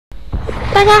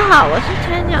大家好，我是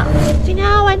千鸟，今天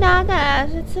要为大家带来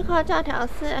的是《刺客教条4》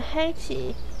黑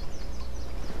旗。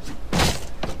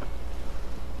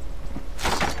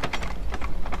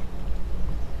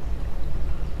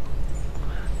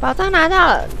宝藏拿到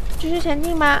了，继续前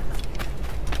进吧。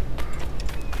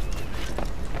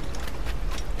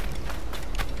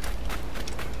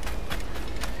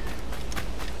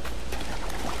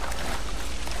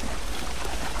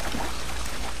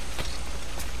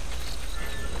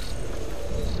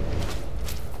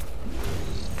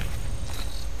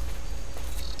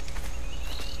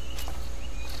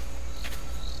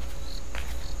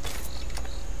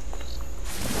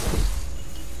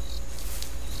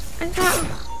按上，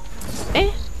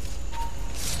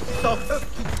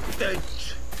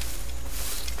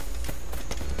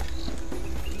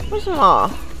为什么？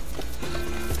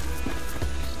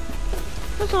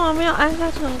为什么没有按下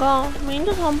成功？明明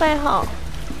就从背后。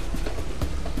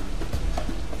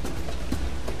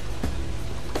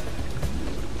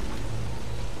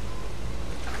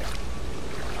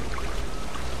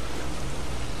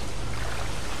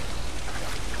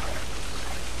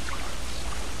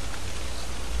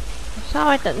稍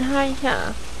微等他一下。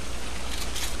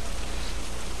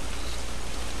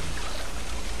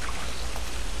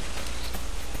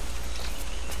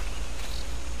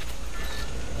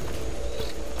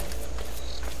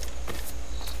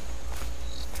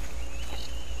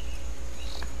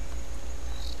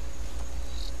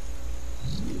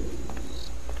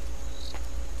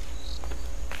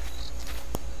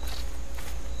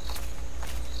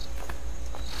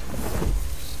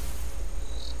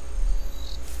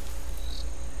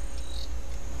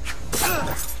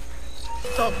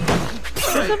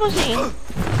不是不行，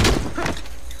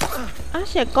啊，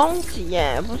写攻击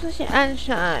耶，不是写暗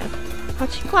杀哎，好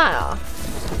奇怪哦。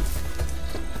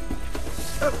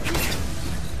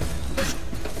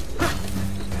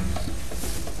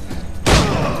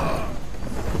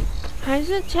还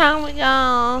是枪比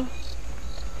较，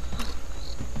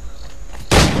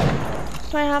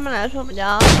对他们来说比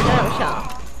较有效。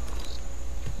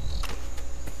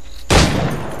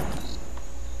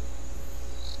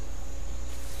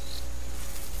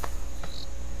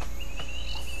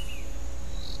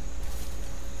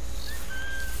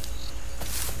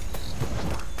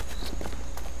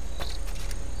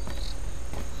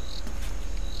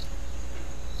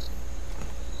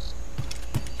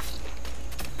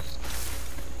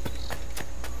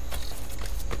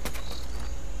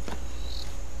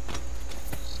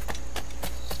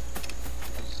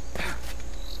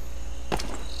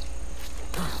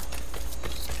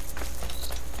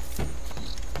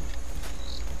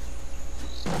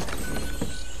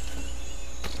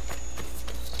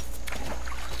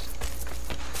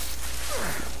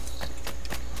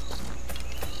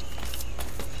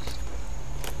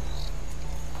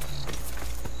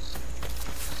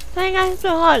这应该是最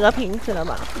后一个瓶子了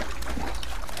吧？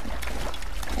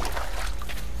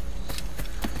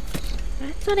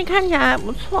这里看起来还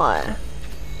不错哎。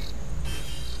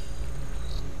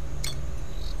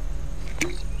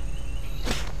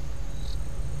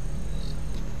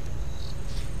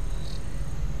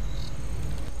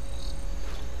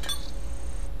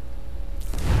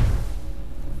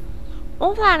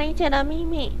无法理解的秘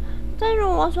密，正如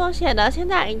我所写的，现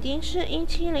在已经是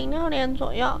1706年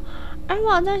左右。而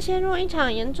我正陷入一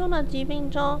场严重的疾病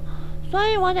中，所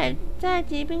以我得在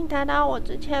疾病打倒我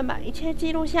之前把一切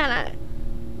记录下来。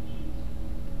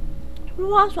如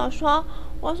我所说，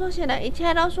我所写的一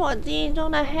切都是我记忆中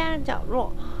的黑暗角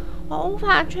落。我无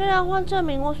法确认或证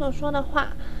明我所说的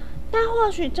话，但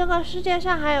或许这个世界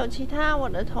上还有其他我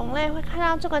的同类会看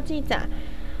到这个记载，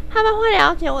他们会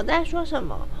了解我在说什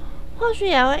么，或许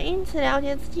也会因此了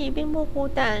解自己并不孤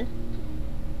单。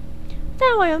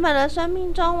在我原本的生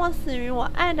命中，我死于我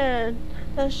爱的人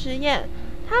的实验。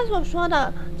他所说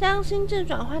的将心智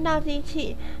转换到机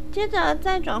器，接着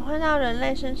再转换到人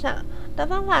类身上的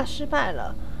方法失败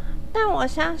了。但我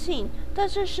相信这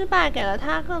次失败给了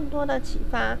他更多的启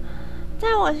发。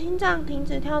在我心脏停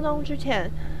止跳动之前，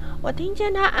我听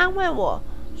见他安慰我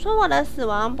说，我的死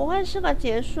亡不会是个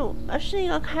结束，而是一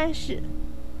个开始。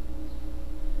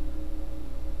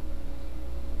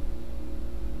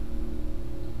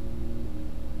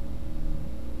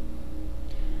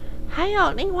还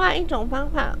有另外一种方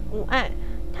法，无爱。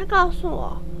他告诉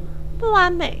我，不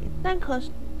完美，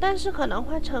但是可能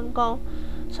会成功。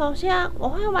首先，我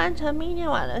会完成密涅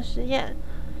瓦的实验，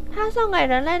他送给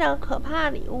人类的可怕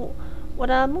礼物。我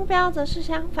的目标则是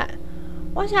相反，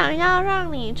我想要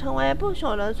让你成为不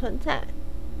朽的存在。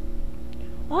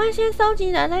我会先搜集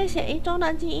人类血液中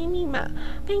的基因密码，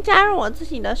并加入我自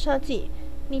己的设计，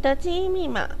你的基因密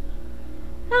码，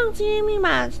让基因密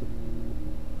码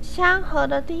相合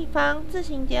的地方自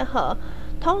行结合，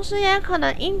同时也可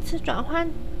能因此转换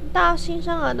到新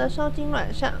生儿的受精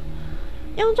卵上。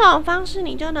用这种方式，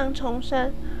你就能重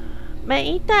生，每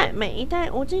一代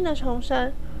无尽的重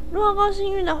生。如果够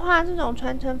幸运的话，这种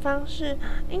传承方式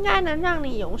应该能让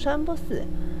你永生不死。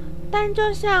但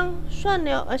就像顺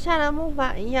流而下的木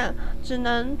筏一样，只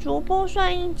能逐步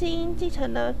顺应基因继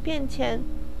承的变迁。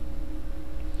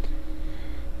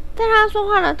在他说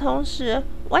话的同时，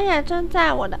我也正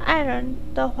在我的爱人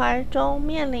的怀中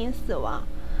面临死亡。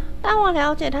但我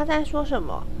了解他在说什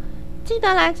么。记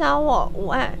得来找我，无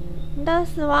爱。你的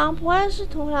死亡不会是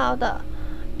徒劳的，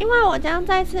因为我将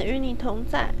再次与你同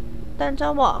在。等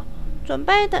着我，准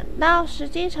备等到时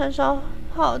机成熟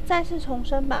后再次重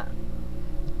生吧。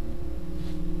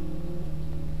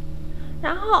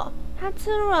然后他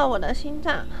刺入了我的心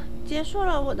脏，结束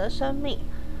了我的生命。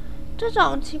这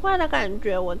种奇怪的感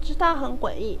觉，我知道很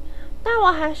诡异，但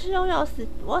我还是拥有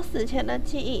我死前的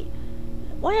记忆。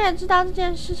我也知道这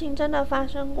件事情真的发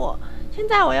生过，现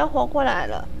在我又活过来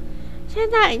了。现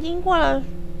在已经过了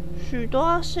许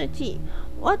多世纪，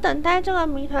我等待这个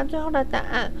谜团最后的答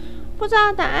案。不知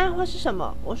道答案会是什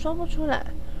么，我说不出来。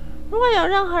如果有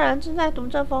任何人正在读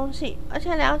这封信，而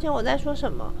且了解我在说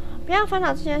什么，不要烦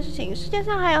恼这件事情。世界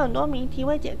上还有很多谜题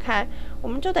未解开，我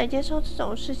们就得接受这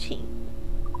种事情。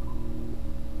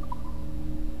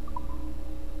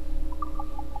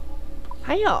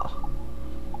还有，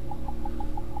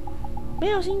没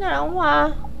有新的人物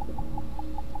啊？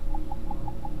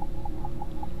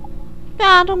对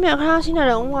啊，都没有看到新的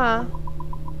人物啊。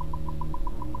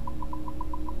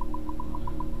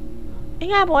应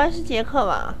该不会是杰克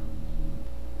吧？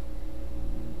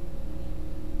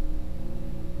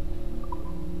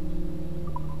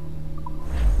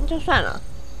那就算了，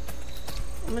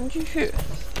我们继续。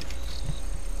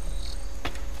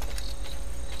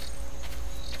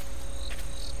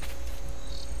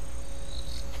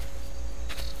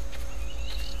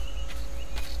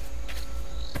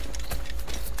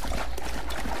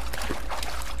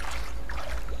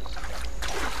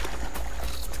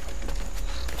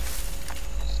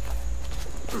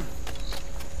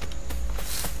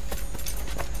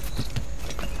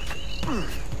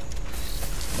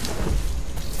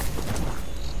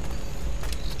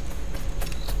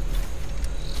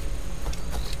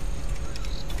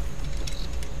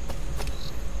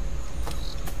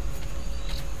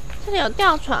这里有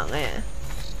吊床哎，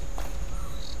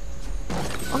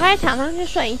我可以躺上去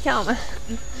睡一觉吗？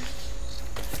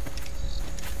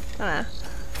干嘛？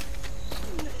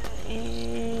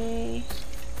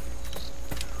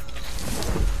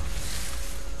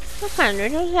这感觉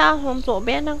就是要从左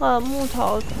边那个木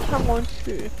头跳过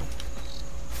去，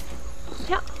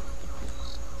跳，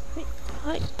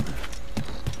嘿，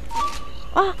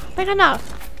哇，被看到了，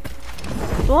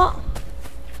左。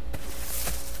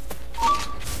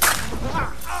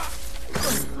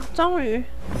终于，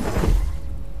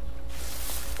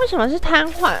为什么是瘫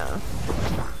痪啊？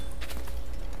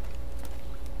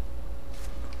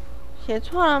写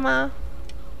错了吗？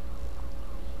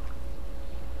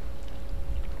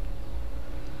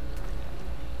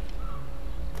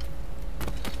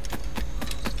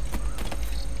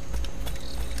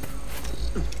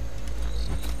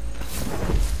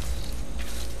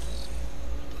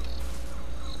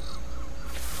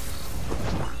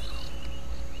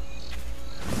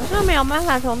没有办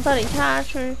法从这里跳下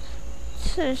去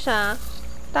刺杀，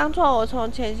当做我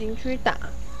从潜行区打。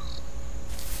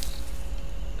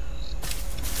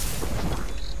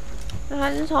那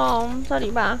还是从这里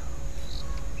吧。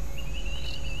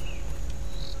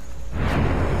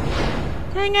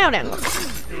现在应该有2个，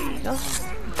有，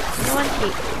没问题。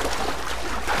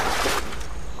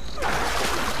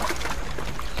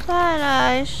再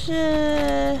来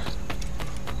是。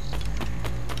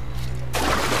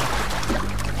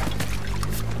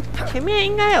前面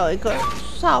应该有一个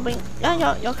哨兵，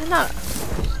有看到了，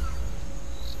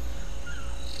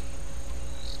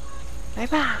来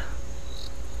吧！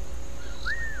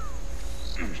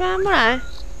居然不来，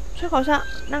吹口哨，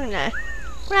让你来，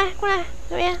过来，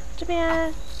这边，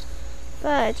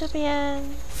对，这边。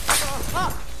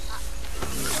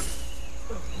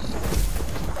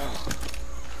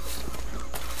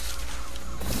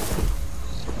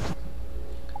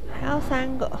还要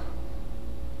3个。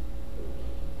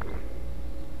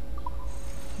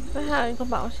这还有一个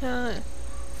宝箱哎，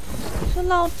是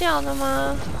漏掉的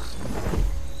吗？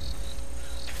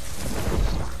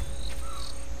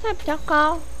这比较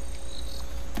高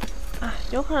啊，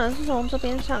有可能是从这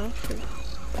边上去，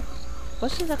不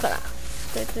是这个啦，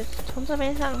对，从这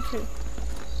边上去。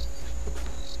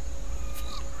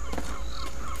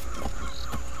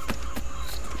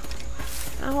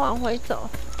然后往回走，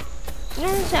应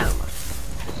该是这样吧。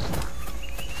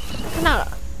看到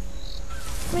了，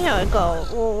这边有一个，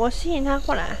我吸引他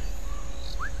过来。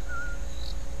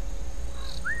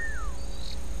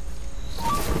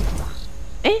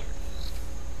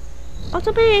哦，这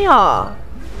边也有。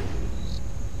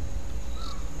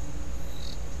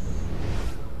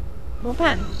怎么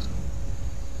办？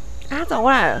啊，走过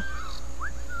来了。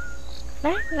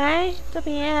来，这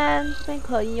边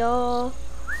可以哦。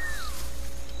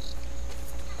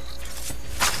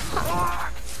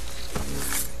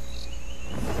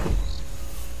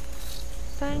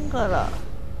3个了。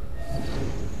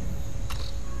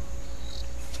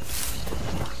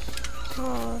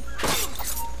哦，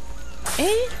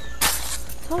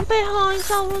从背后一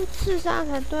招刺杀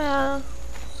才对啊！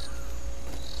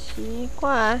奇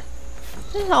怪，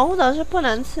这守护者是不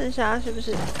能刺杀，是不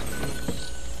是？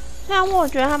虽然我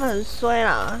觉得他们很衰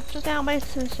啦，就这样被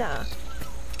刺杀。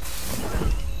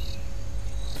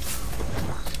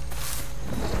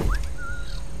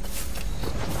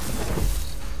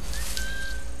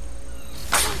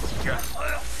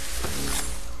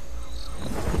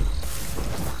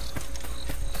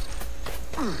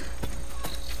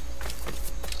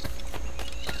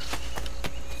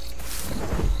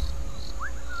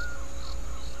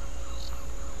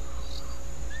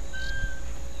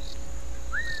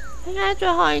应该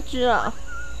最后一只了。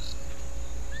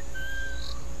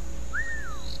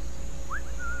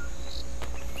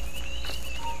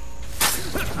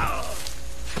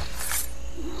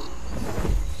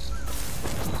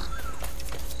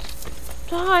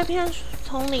最后一片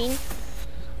丛林，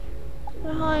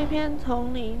最后一片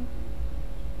丛林，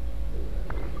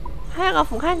还有个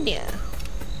俯瞰点。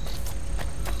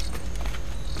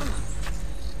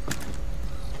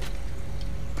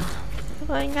这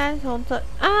个应该从这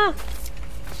啊，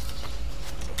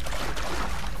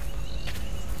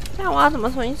这样我要怎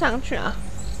么重新上去啊？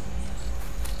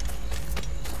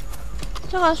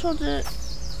这个树枝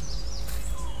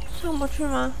上不去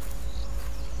吗？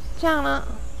这样呢？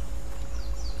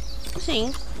不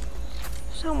行，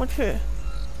上不去。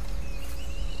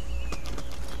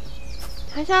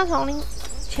还是要从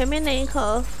前面那一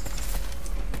颗，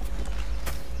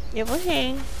也不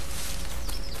行。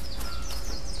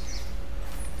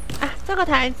啊，这个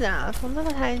台子啊，从这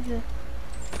个台子。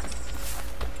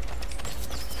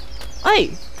哎，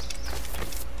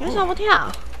为什么不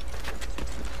跳？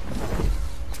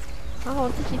然后我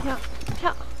自己跳。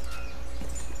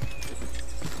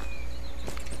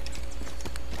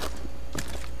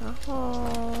然后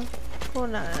过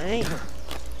来。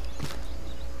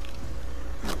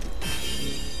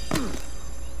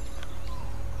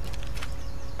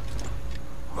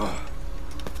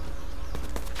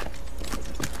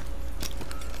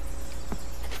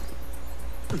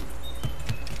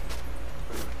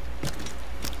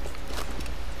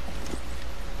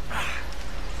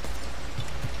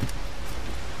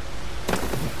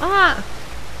啊！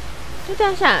就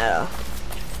掉下来了。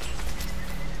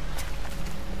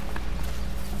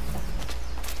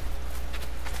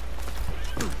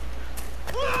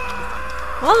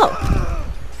哦！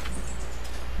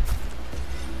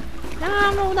刚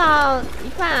刚录到一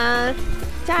半，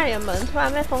家里的门突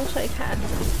然被风吹开，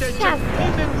吓死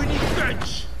人！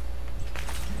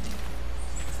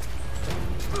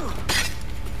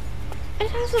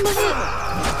他是不是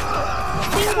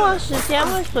经过时间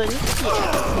会损血？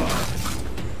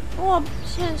如果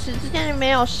现实之间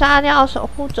没有杀掉守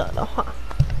护者的话，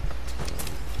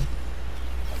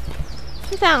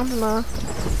是这样子吗？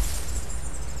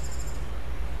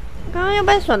刚刚又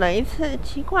被损了一次，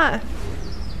奇怪。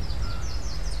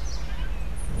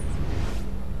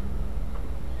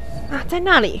啊，在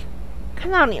那里，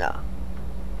看到你了。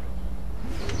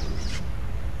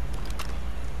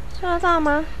射得到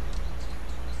吗？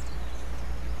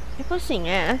也不行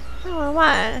哎，范围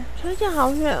外，推荐好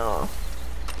远哦。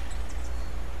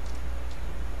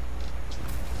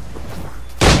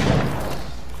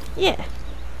耶，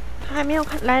他还没有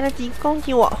来得及攻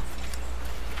击我。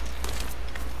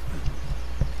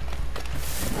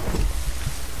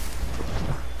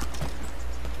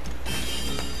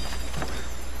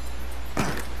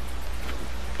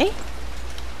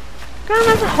刚刚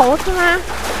那是猴子吗？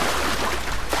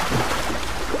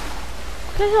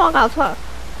这是我搞错了。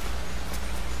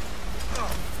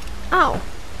哦，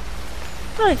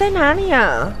到底在哪里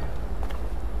啊？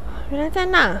原来在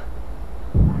那。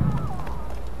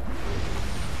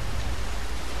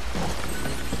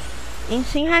隐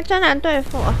形还真难对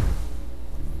付。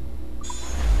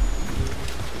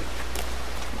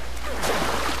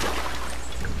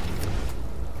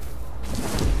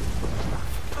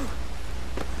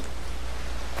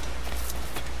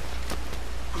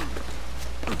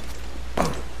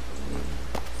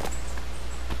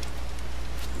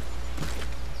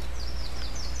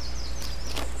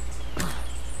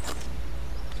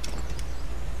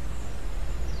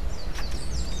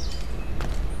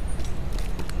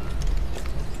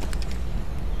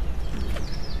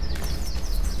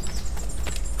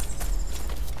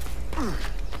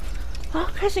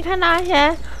开始看到一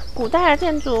些古代的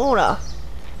建筑物了。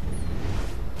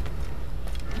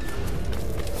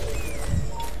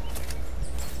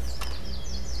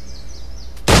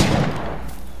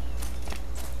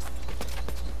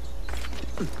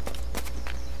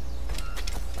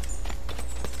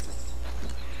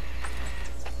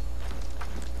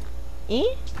咦，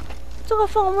这个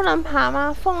缝不能爬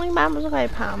吗？缝一般不是可以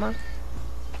爬吗？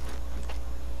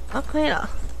啊，可以了。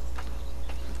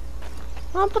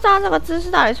不知道这个姿势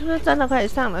到底是不是真的可以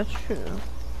上得去呢？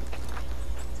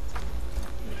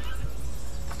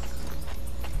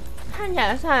看起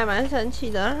来是还蛮神奇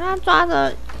的，他抓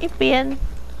着一边，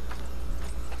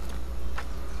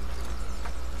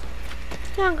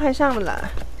这样可以上得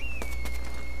来。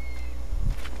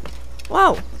哇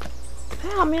哦，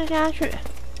还好没有掉下去。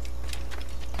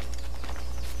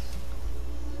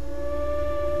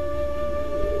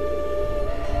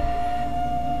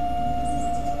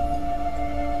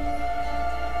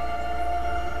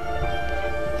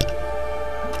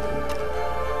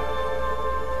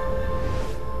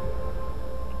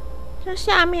这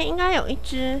下面应该有一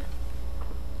只，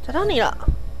找到你了，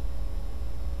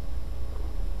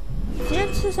直接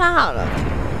刺杀好了。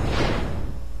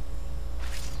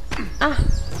啊，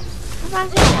他发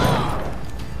现我了，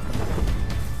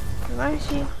没关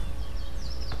系，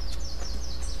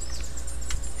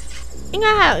应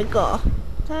该还有一个，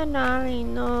在哪里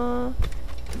呢？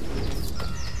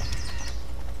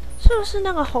是不是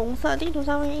那个红色地图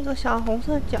上面一个小红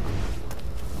色角？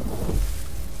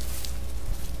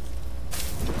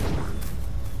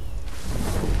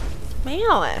没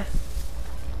有哎，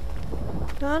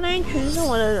然后那一群是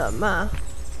我的人嘛？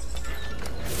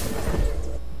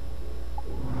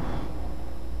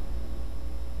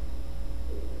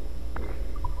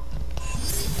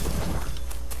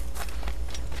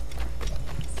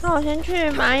那我先去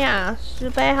玛雅石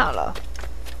碑好了。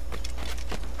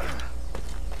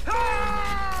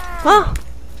啊，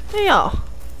哎呦，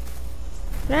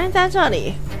原来在这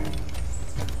里。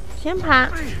先爬。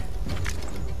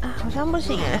啊，好像不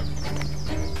行哎。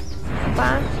好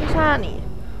吧，先杀了你。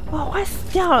哇，我快死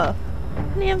掉了！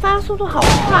连发速度好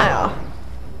快哦，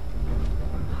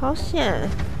好险。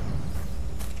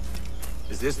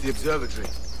Is this the observatory?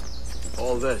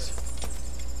 All this?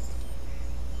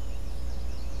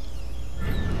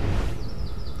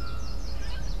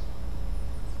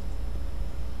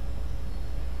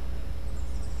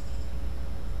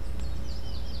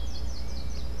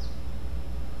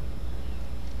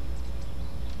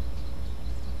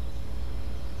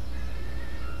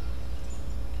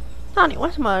 到底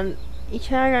为什么以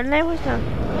前的人类会想，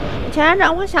以前的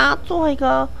人会想要做一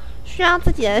个需要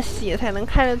自己的血才能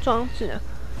开的装置？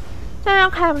这样要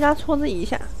开，不就要戳自己一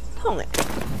下，痛哎！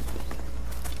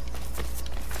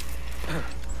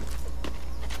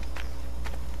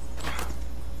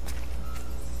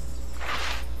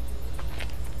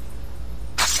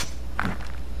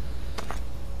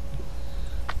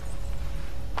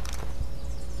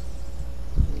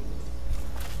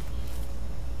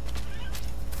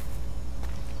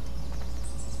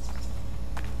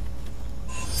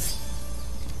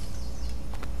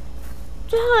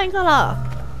最后一个了，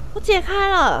我解开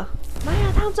了！玛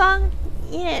雅烫装，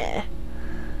耶！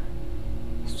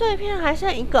碎片还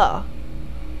剩一个，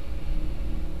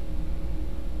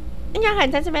应该可以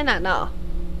在这边拿到。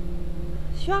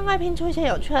希望可以拼出一些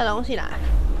有趣的东西来。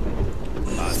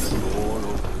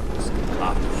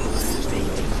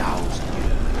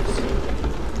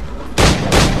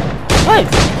喂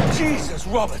Jesus,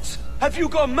 Roberts! Have you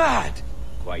gone mad?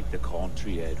 Quite the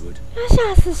contrary, Edward. 要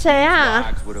吓死谁啊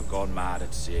Wags would have gone mad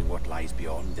at seeing what lies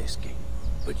beyond this king.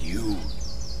 But you...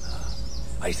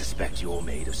 I suspect you're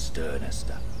made of sterner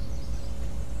stuff.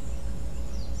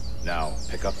 Now,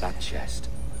 pick up that chest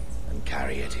and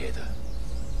carry it hither.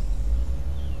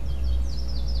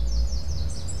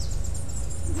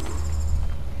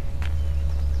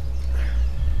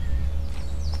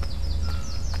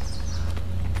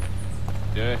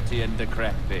 Dirty and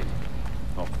decrepit.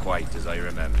 Not quite as I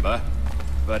remember,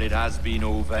 but it has been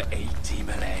over 80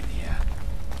 millennia.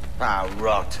 Ah,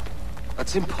 rot.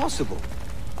 That's impossible.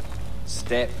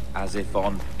 Step as if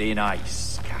on thin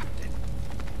ice, Captain.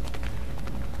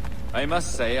 I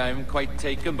must say I'm quite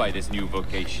taken by this new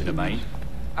vocation of mine,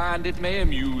 and it may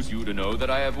amuse you to know that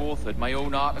I have authored my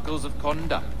own articles of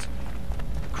conduct.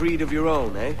 Creed of your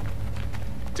own, eh?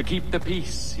 To keep the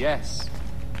peace, yes.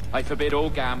 I forbid all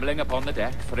gambling upon the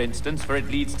deck, for instance, for it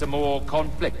leads to more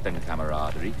conflict than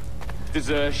camaraderie.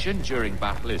 Desertion during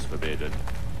battle is forbidden.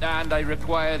 And I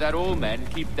require that all men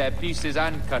keep their pieces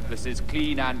and cutlasses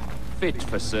clean and fit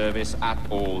for service at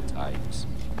all times.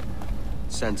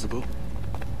 Sensible.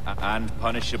 And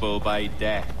punishable by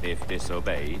death if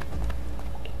disobeyed.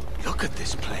 Look at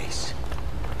this place.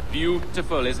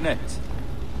 Beautiful, isn't it?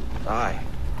 Aye.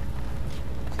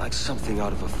 It's like something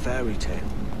out of a fairy tale,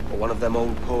 or one of them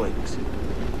old poems.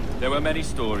 There were many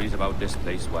stories about this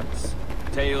place once.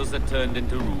 Tales that turned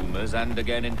into rumors and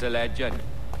again into legend.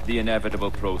 The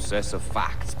inevitable process of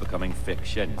facts becoming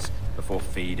fictions before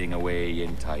fading away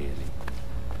entirely.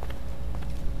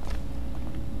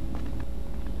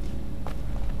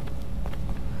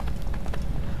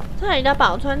这里的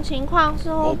保存情况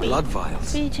似乎 More blood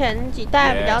vials. 比前几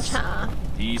代比较长。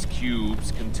 These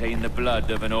cubes contain the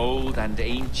blood of an old and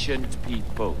ancient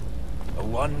people. A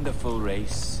wonderful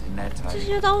race in their 这 time.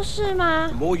 些都是吗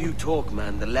The？ more you talk,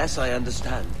 man, the less I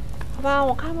understand. 好吧，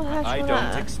我看不太 I 出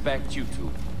don't 来。 expect you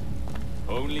to.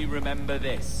 Only remember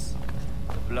this.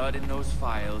 The blood in those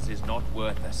files is not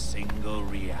worth a single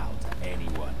real to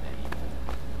anyone anymore.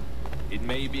 It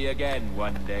may be again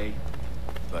one day,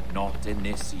 but not in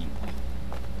this evening.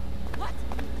 What?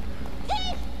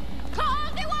 Thief!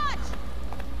 Call the watch!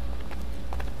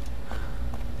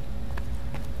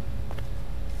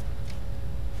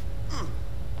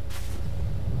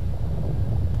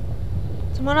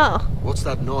 怎么了？ What's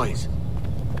that noise?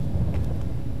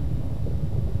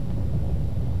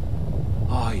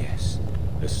 Ah, yes.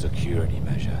 The security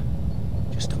measure.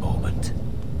 Just a moment.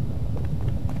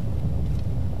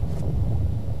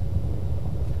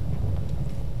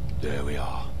 There we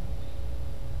are.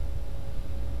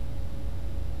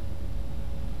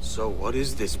 So what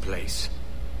is this place?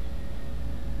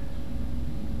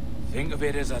 Think of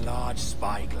it as a large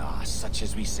spyglass, such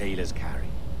as we sailors carry.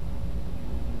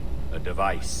 A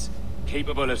device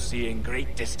capable of seeing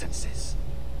great distances.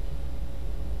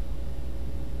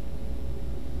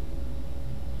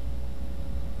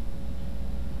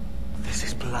 This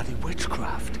is bloody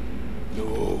witchcraft.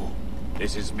 No,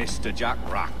 this is Mr. Jack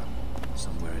Rackham,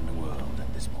 somewhere in the world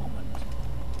at this moment.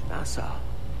 NASA.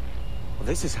 Well,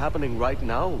 this is happening right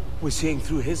now. We're seeing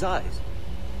through his eyes.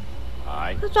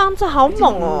 Aye. 这装置好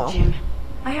猛哦！ Jim,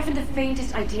 I haven't the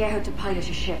faintest idea how to pilot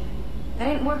a ship. That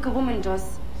ain't work a woman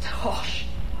does. Tosh.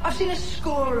 I've seen a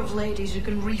score of ladies who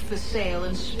can reef a sail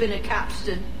and spin a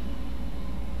capstan.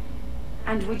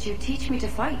 And would you teach me to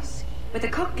fight? With a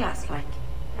cutlass, like?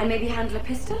 And maybe handle a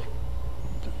pistol?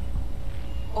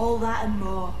 All that and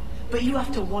more. But you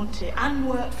have to want it and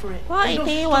work for it. 不过以 There's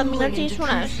第一 no 文明的 stumbling 技 into 术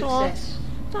来 true 说， success.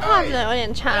 这画质有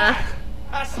点差。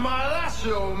 That's my lass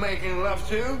you're making love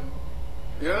to.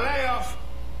 You lay off,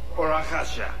 or I'll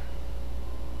catch ya.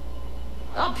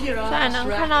 Up your 虽然 ass, 能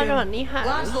看到就 Rackham. 很厉害。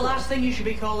 That's the last thing you should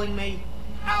be calling me.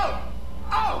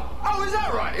 Oh, is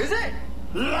that right, is it?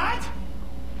 Lad?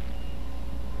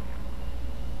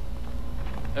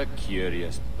 A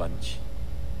curious bunch.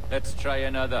 Let's try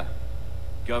another.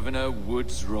 Governor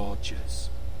Woods Rogers.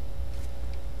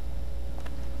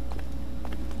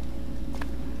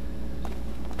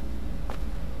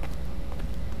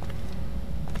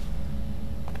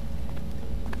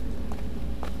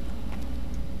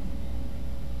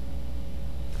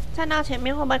 "站到前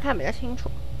面会不会看比较清楚？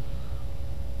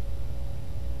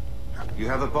 You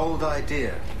have a bold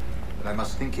idea, but I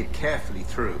must think it carefully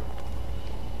through.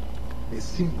 A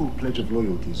simple pledge of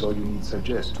loyalty is all you need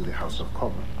suggest to the House of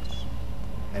Commons.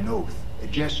 An oath, a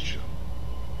gesture,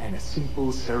 and a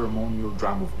simple ceremonial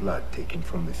dram of blood taken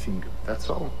from the finger. That's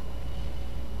all.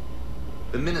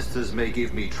 The ministers may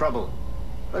give me trouble,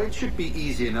 but it should be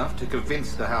easy enough to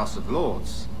convince the House of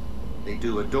Lords. They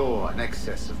do adore an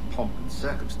excess of pomp and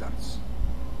circumstance.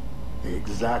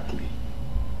 Exactly.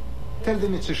 Tell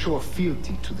them it's a show of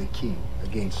fealty to the king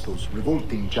against those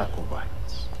revolting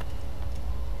Jacobites.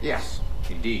 Yes,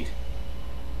 indeed.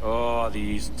 Oh,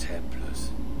 these Templars.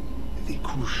 The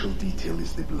crucial detail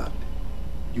is the blood.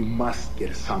 You must get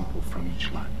a sample from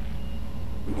each man.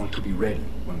 We want to be ready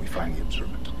when we find the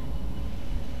observatory.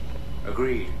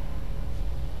 Agreed.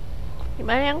 你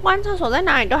们连观测所在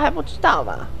哪里都还不知道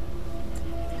吧？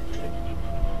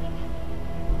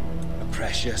 A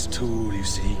precious tool, you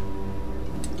see.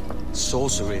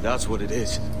 Sorcery, that's what it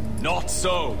is. Not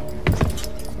so!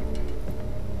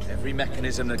 Every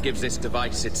mechanism that gives this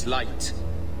device its light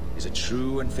is a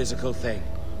true and physical thing.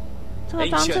 这个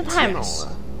装置 Ancient, 太猛 yes,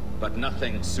 了。 but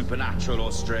nothing supernatural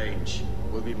or strange.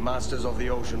 We'll be masters of the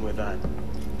ocean with that.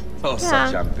 Oh, Yeah.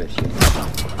 such ambition.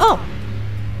 哦，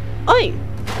哎，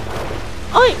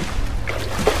哎，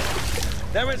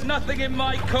 There is nothing in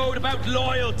my code about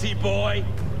loyalty, boy.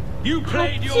 You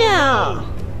played your 好 role, 犟。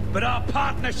 but our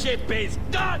partnership is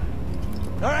done.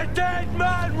 You're a dead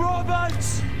man,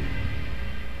 Roberts!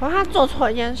 我说他做错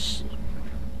一件事。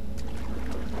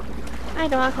爱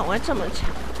德华可能会这么强，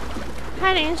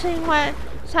他一定是因为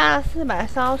杀了400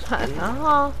艘船，然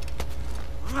后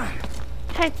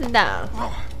太自大了。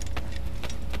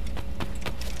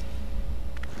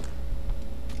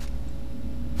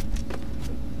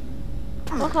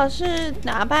我可是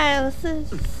打败了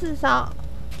四艘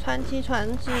传奇船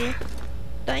只，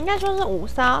对，应该说是5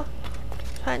艘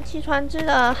传奇船只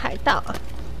的海盗。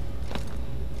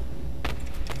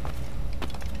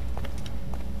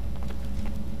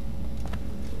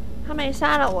他没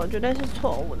杀了我，绝对是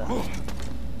错误的。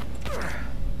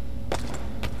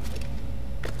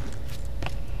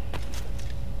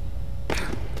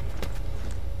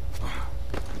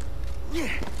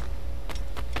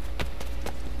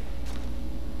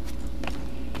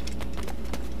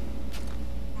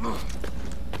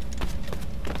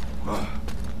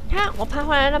看，我爬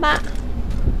回来了吧？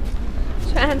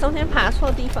虽然中间爬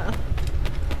错地方，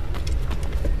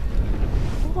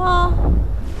不过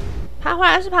爬回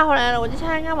来是爬回来了。我接下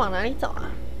来应该往哪里走啊？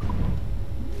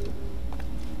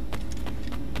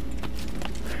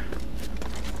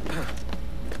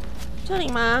这里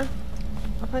吗？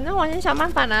反正我先想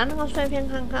办法拿那个碎片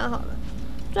看看好了。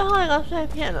最后一个碎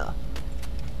片了，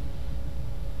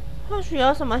或许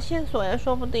有什么线索也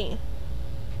说不定。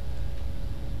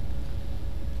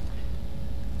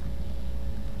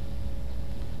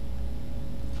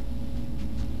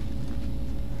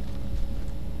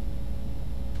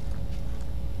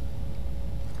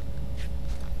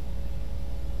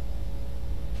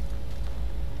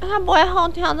他不会后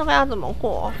跳，这个要怎么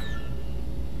过？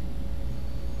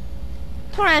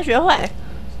突然学会，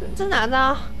这哪知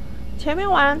道？前面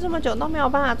玩了这么久都没有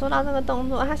办法做到这个动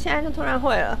作，他现在就突然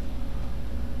会了。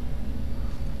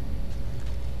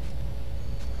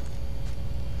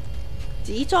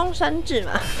急中生智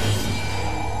嘛！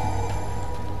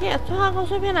耶，最后一个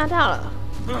碎片拿到了。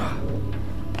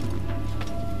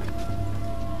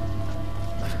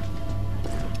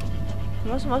怎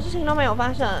么什么事情都没有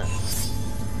发生？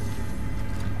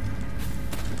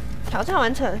挑战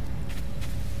完成，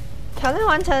挑战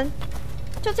完成，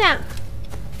就这样，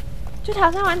就挑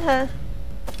战完成，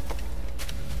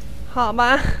好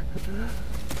吧，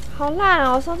好烂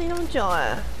哦，收集那么久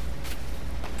哎，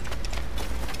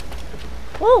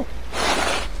哦，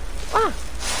哇，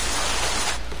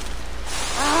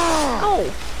哦，哦，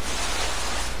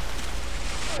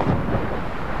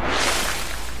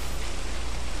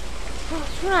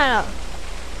出来了，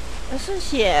是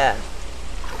血。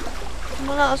怎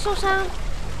么了？受伤？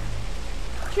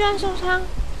居然受伤？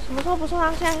什么时候不受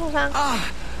伤？现在受伤？啊！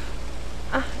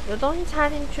有东西插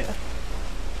进去了。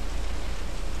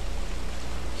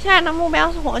现在的目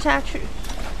标是活下去，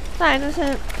再来就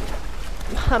是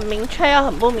很明确又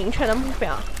很不明确的目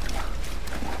标。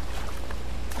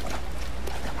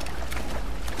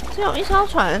只有1艘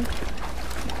船，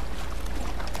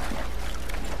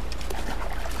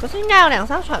不是应该有2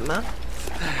艘船吗？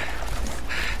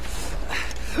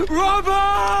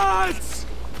 Robert!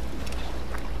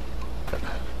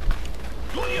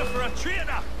 Lawyer for a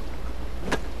traitor!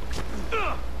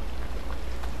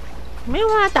 没有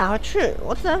办法打回去，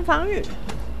我只能防御。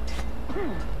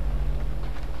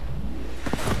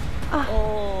啊，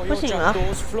不行了。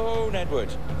 flown, Edward.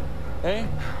 Eh?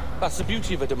 That's the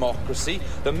beauty of a democracy.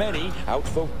 The many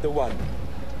outvote the one.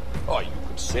 Oh, you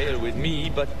could sail with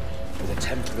me, but with a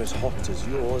temper as hot as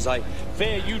yours, I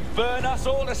fear you'd burn us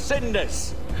all to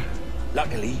cinders.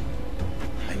 Luckily,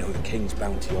 I know the king's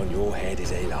bounty on your head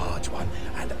is a large one,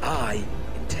 and I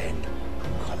intend to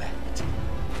collect.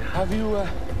 Have you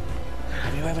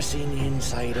ever seen the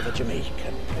inside of a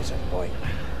Jamaican prison, boy?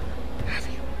 Have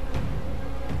you?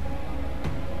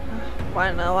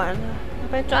 完了完了，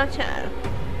被抓起来了。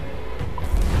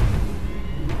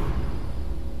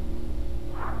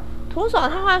徒手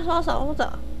他会说守护者，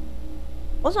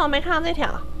我怎么没看到这条？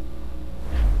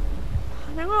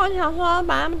 难怪我想说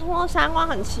把他们通通杀光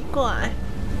很奇怪，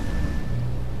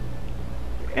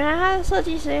原来他的设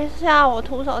计师是要我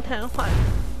徒手瘫痪，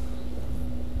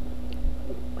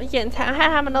我眼馋害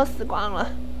他们都死光了。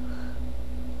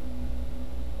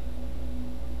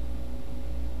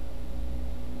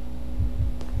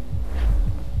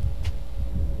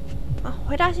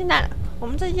回到现在了，我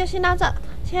们这集就先到这，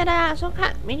谢谢大家的收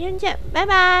看，明天见，拜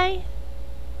拜。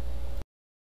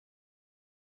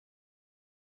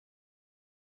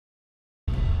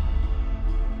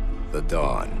 The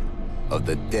dawn of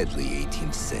the deadly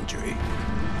 18th century.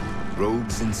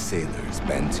 Rogues and sailors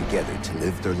band together to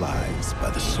live their lives by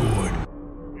the sword.